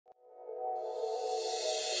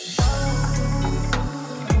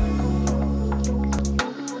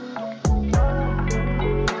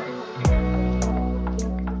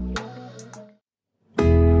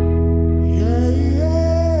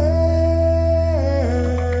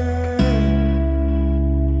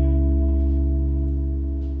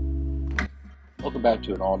back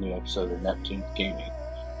to an all-new episode of Neptune Gaming.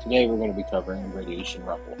 Today we're going to be covering Radiation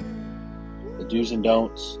Rumble. The do's and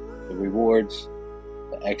don'ts, the rewards,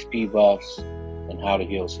 the XP buffs, and how to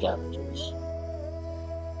heal scavengers.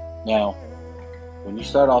 Now, when you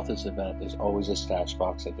start off this event, there's always a stash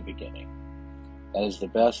box at the beginning. That is the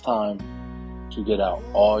best time to get out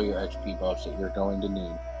all your XP buffs that you're going to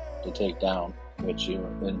need to take down with you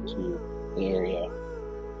into the area.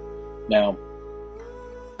 Now,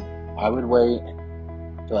 I would wait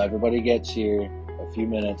till everybody gets here a few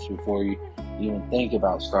minutes before you even think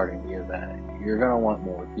about starting the event. You're going to want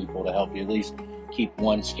more people to help you at least keep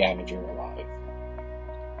one scavenger alive.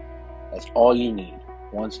 That's all you need,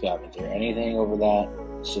 one scavenger. Anything over that,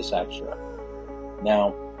 it's just extra.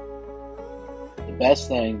 Now, the best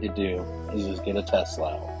thing to do is just get a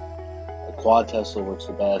Tesla. The quad Tesla works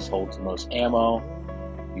the best, holds the most ammo.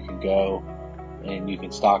 You can go and you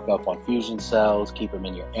can stock up on fusion cells, keep them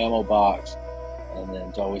in your ammo box, and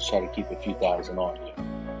then always try to keep a few thousand on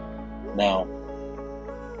you. Now,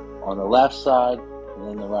 on the left side and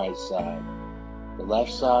then the right side. The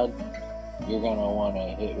left side, you're going to want to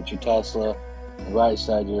hit with your Tesla. The right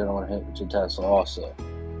side, you're going to want to hit with your Tesla also.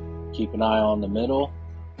 Keep an eye on the middle.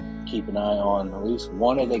 Keep an eye on at least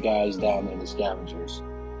one of the guys down in the scavengers.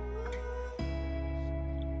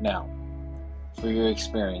 Now, for your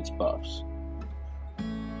experience buffs,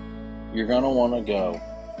 you're going to want to go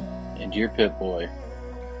into your Pip-Boy,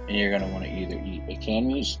 and you're going to want to either eat a canned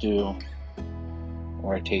meat stew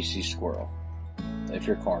or a tasty squirrel, if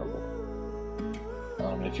you're carnivore.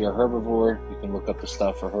 If you're a herbivore, you can look up the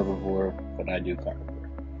stuff for herbivore, but I do carnivore.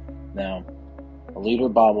 Now, a liter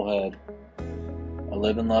bobblehead, a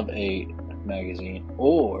Live and Love 8 magazine,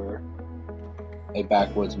 or a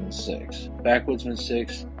Backwoodsman 6. Backwoodsman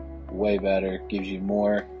 6, way better, gives you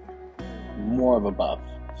more of a buff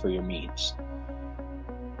for your meats.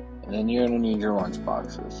 And then you're going to need your lunch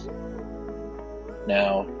boxes.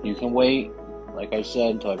 Now, you can wait, like I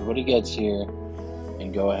said, until everybody gets here,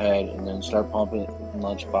 and go ahead and then start pumping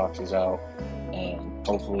lunch boxes out, and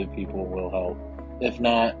hopefully people will help. If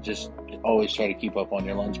not, just always try to keep up on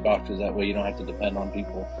your lunch boxes. That way you don't have to depend on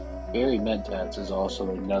people. Buried Mentats is also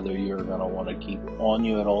another you're going to want to keep on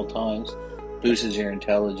you at all times. Boosts your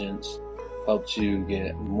intelligence, helps you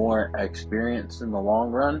get more experience in the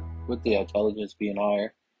long run with the intelligence being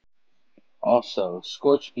higher. Also,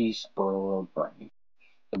 Scorched Beast Broiled Brain.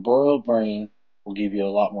 The Broiled Brain will give you a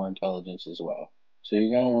lot more intelligence as well. So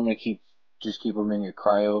you're going to want to keep them in your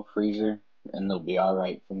cryo freezer, and they'll be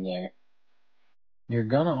alright from there. You're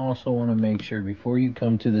going to also want to make sure before you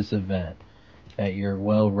come to this event that you're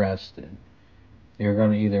well rested. You're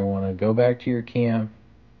going to either want to go back to your camp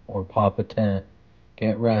or pop a tent,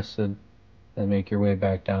 get rested, then make your way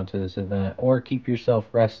back down to this event, or keep yourself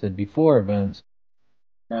rested before events.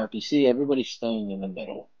 Now, if you see everybody staying in the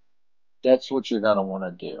middle, that's what you're going to want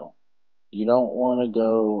to do. You don't want to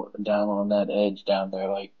go down on that edge down there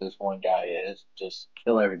like this one guy is. Just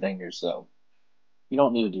kill everything yourself. You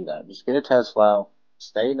don't need to do that. Just get a Tesla,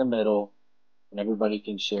 stay in the middle, and everybody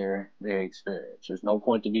can share their experience. There's no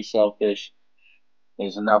point to be selfish.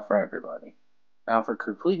 There's enough for everybody. Now, for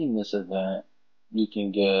completing this event, you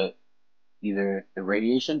can get either the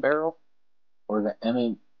Radiation Barrel or the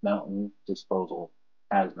Emmett Mountain Disposal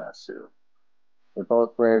Hazmat Suit. They're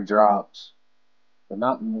both rare drops. They're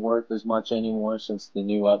not worth as much anymore since the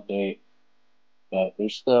new update, but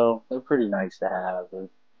they're pretty nice to have. The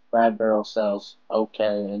Brad Barrel sells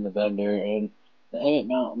okay in the vendor, and the Emmett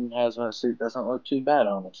Mountain Hazmat Suit doesn't look too bad,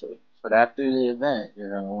 honestly. But after the event,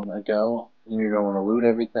 you're going to want to go, and you're going to want to loot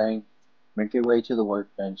everything, make your way to the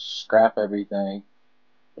workbench, scrap everything,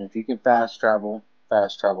 and if you can fast travel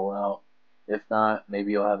out. If not,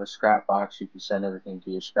 maybe you'll have a scrap box, you can send everything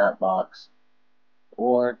to your scrap box.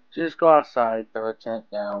 Or just go outside, throw a tent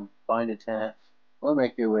down, find a tent, or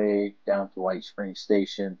make your way down to White Springs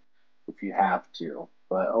Station if you have to.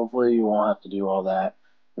 But hopefully you won't have to do all that.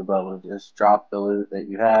 You'll be able to just drop the loot that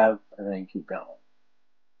you have and then keep going.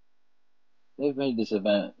 They've made this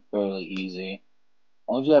event fairly easy. As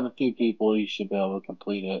long as you have a few people, you should be able to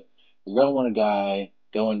complete it. You're going to want a guy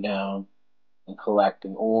going down and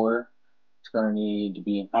collecting ore. It's going to need to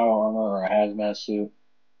be in power armor or a hazmat suit.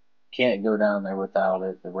 Can't go down there without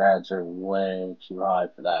it. The rads are way too high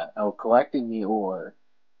for that. Now, collecting the ore,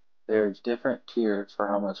 there's different tiers for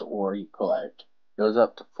how much ore you collect. It goes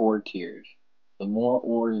up to 4 tiers. The more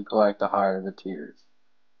ore you collect, the higher the tiers.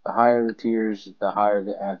 The higher the tiers, the higher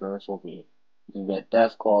the aggros will be. You can get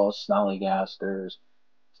Deathclaws, Snallygasters,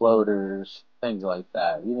 floaters, things like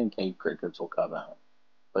that. Even cave crickets will come out.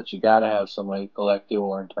 But you gotta have somebody collect the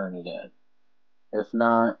ore and turn it in. If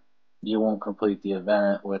not, You won't complete the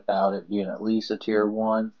event without it being at least a tier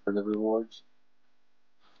 1 for the rewards.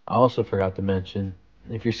 I also forgot to mention,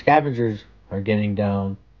 if your scavengers are getting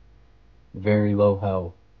down very low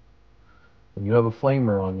health, when you have a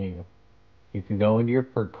flamer on you, you can go into your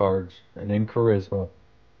perk cards, and in Charisma,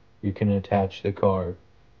 you can attach the card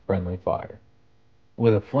Friendly Fire.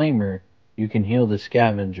 With a flamer, you can heal the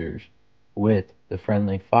scavengers with the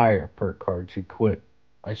Friendly Fire perk cards equipped.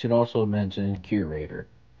 I should also mention Curator.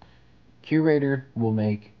 Curator will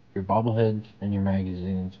make your bobbleheads and your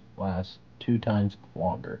magazines last 2 times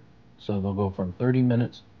longer. So they'll go from 30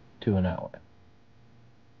 minutes to an hour.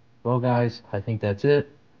 Well, guys, I think that's it.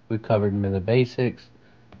 We've covered the basics,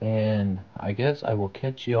 and I guess I will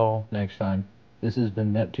catch y'all next time. This has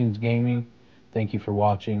been Neptune's Gaming. Thank you for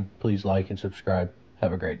watching. Please like and subscribe.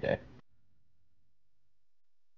 Have a great day.